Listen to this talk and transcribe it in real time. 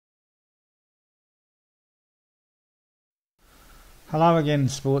Hello again,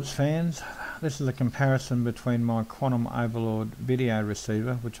 sports fans. This is a comparison between my Quanum Overlord video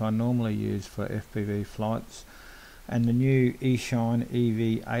receiver, which I normally use for FPV flights, and the new eShine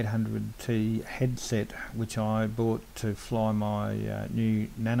EV800D headset, which I bought to fly my new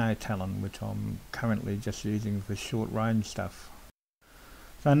Nano Talon, which I'm currently just using for short range stuff.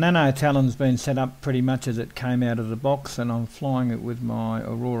 So Nano Talon's been set up pretty much as it came out of the box, and I'm flying it with my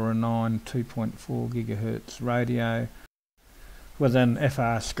Aurora 9 2.4 GHz radio with an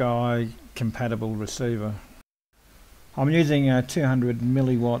FR Sky compatible receiver. I'm using a 200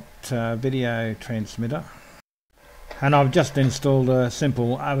 milliwatt video transmitter, and I've just installed a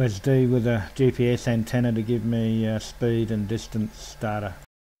simple OSD with a GPS antenna to give me speed and distance data.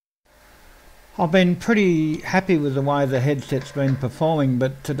 I've been pretty happy with the way the headset's been performing,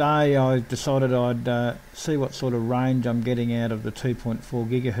 but today I decided I'd see what sort of range I'm getting out of the 2.4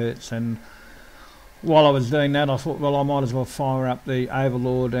 GHz, and while I was doing that I thought, well, I might as well fire up the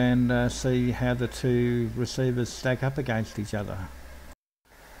Overlord and see how the two receivers stack up against each other.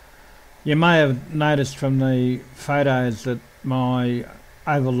 You may have noticed from the photos that my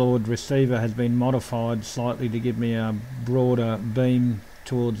Overlord receiver has been modified slightly to give me a broader beam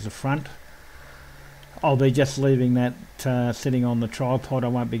towards the front. I'll be just leaving that sitting on the tripod. I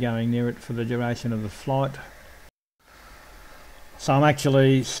won't be going near it for the duration of the flight. So I'm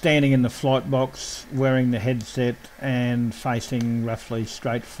actually standing in the flight box wearing the headset and facing roughly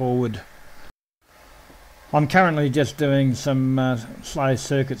straight forward. I'm currently just doing some slow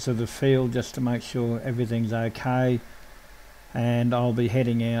circuits of the field just to make sure everything's okay, and I'll be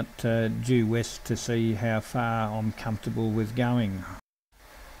heading out due west to see how far I'm comfortable with going.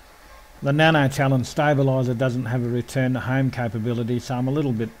 The Nano Talon stabiliser doesn't have a return to home capability, so I'm a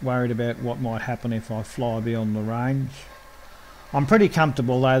little bit worried about what might happen if I fly beyond the range. I'm pretty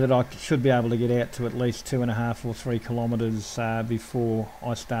comfortable though that I should be able to get out to at least 2.5 or 3 kilometres before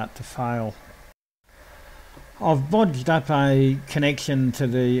I start to fail. I've bodged up a connection to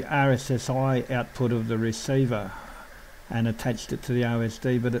the RSSI output of the receiver and attached it to the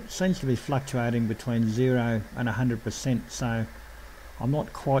OSD, but it seems to be fluctuating between 0 and 100%, so I'm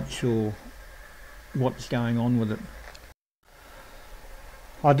not quite sure what's going on with it.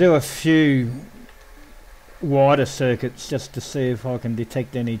 I do a few wider circuits just to see if I can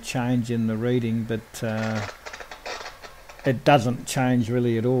detect any change in the reading, but it doesn't change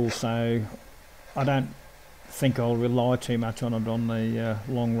really at all, so I don't think I'll rely too much on it on the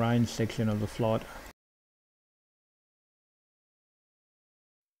long range section of the flight.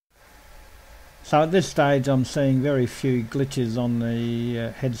 So at this stage I'm seeing very few glitches on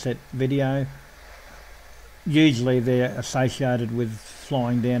the headset video. Usually they're associated with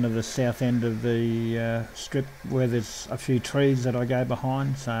flying down to the south end of the strip where there's a few trees that I go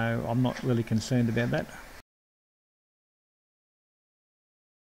behind, so I'm not really concerned about that.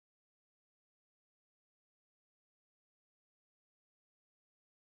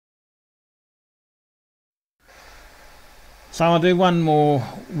 So I'll do one more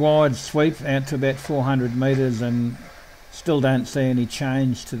wide sweep out to about 400 metres and still don't see any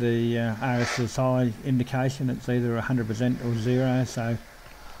change to the RSSI indication. It's either 100% or 0, so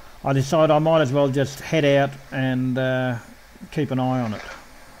I decided I might as well just head out and keep an eye on it.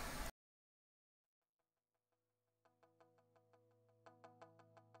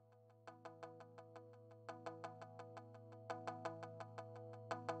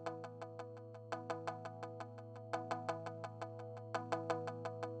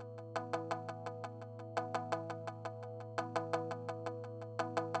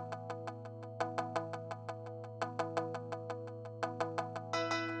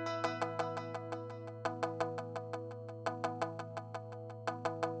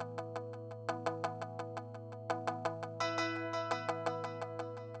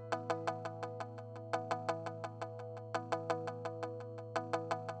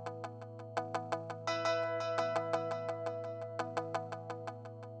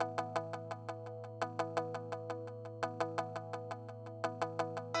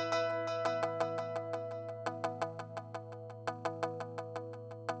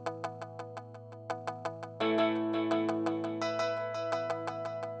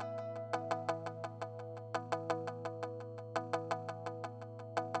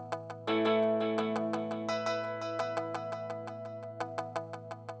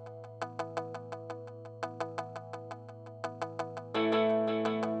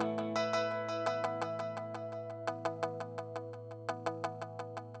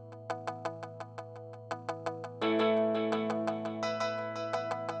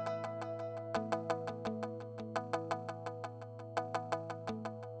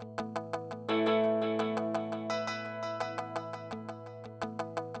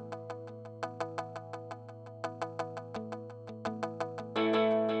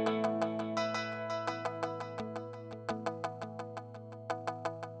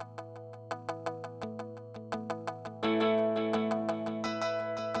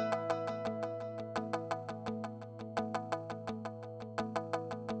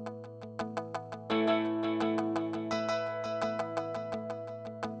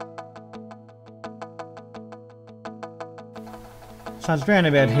 So it's around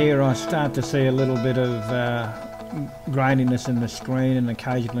about here I start to see a little bit of graininess in the screen and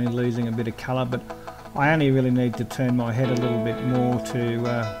occasionally losing a bit of colour, but I only really need to turn my head a little bit more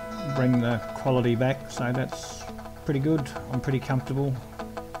to bring the quality back, so that's pretty good. I'm pretty comfortable.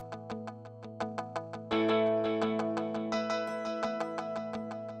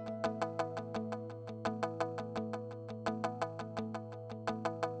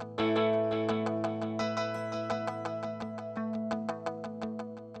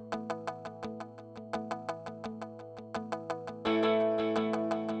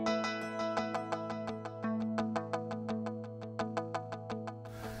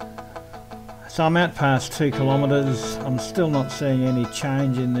 So I'm out past 2 kilometres. I'm still not seeing any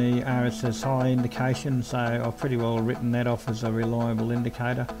change in the RSSI indication, so I've pretty well written that off as a reliable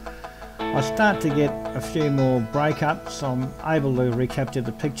indicator. I start to get a few more breakups. I'm able to recapture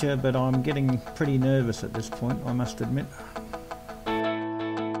the picture, but I'm getting pretty nervous at this point, I must admit.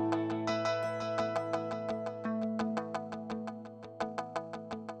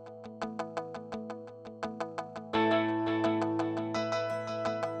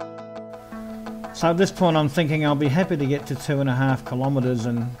 So at this point I'm thinking I'll be happy to get to 2.5 kilometres,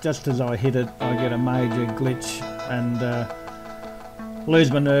 and just as I hit it I get a major glitch and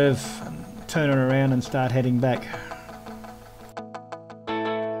lose my nerve, turn it around and start heading back.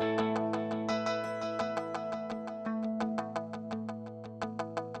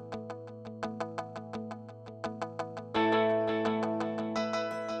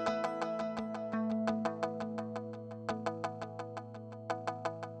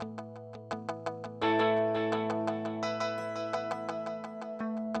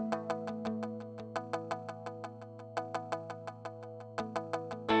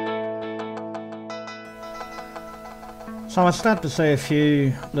 So I start to see a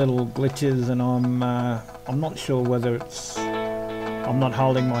few little glitches, and I'm not sure whether it's I'm not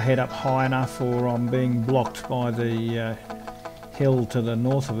holding my head up high enough or I'm being blocked by the hill to the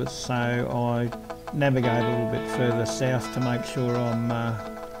north of us. So I navigate a little bit further south to make sure I'm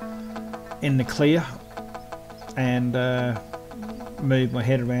in the clear, and move my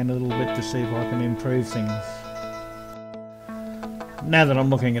head around a little bit to see if I can improve things. Now that I'm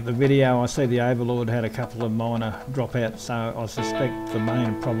looking at the video, I see the Overlord had a couple of minor dropouts, so I suspect the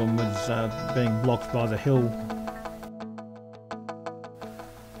main problem was being blocked by the hill.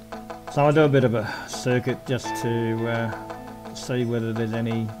 So I do a bit of a circuit just to see whether there's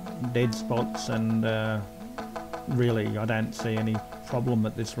any dead spots, and really I don't see any problem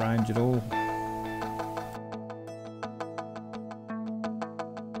at this range at all.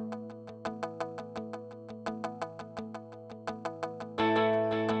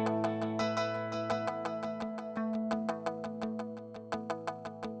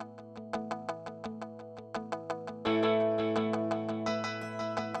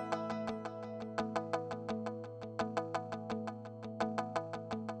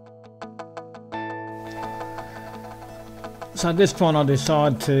 So at this point I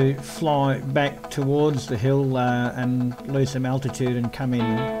decide to fly back towards the hill and lose some altitude and come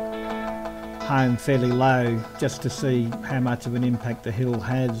in home fairly low, just to see how much of an impact the hill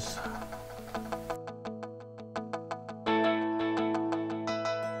has.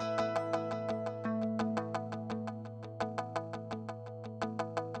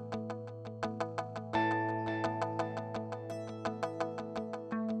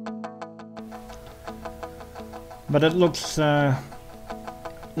 But it looks like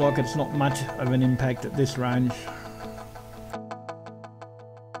it's not much of an impact at this range.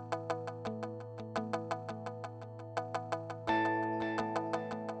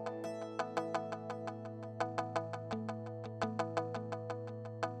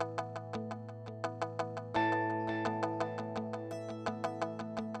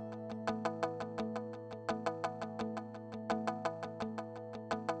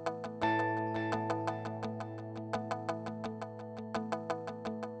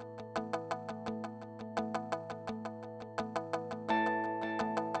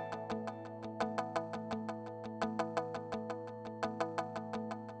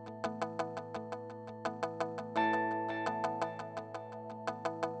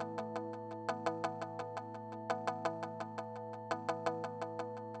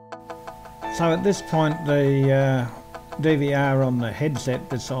 So at this point the DVR on the headset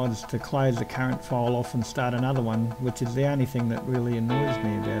decides to close the current file off and start another one, which is the only thing that really annoys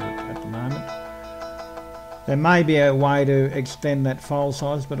me about it at the moment. There may be a way to extend that file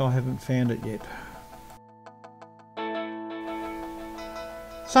size, but I haven't found it yet.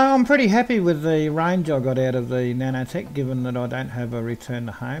 So I'm pretty happy with the range I got out of the Nanotech, given that I don't have a return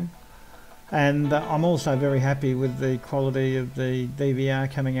to home. And I'm also very happy with the quality of the DVR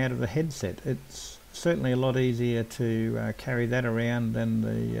coming out of the headset. It's certainly a lot easier to carry that around than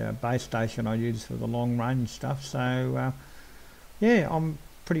the base station I use for the long range stuff. So yeah, I'm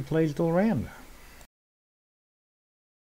pretty pleased all round.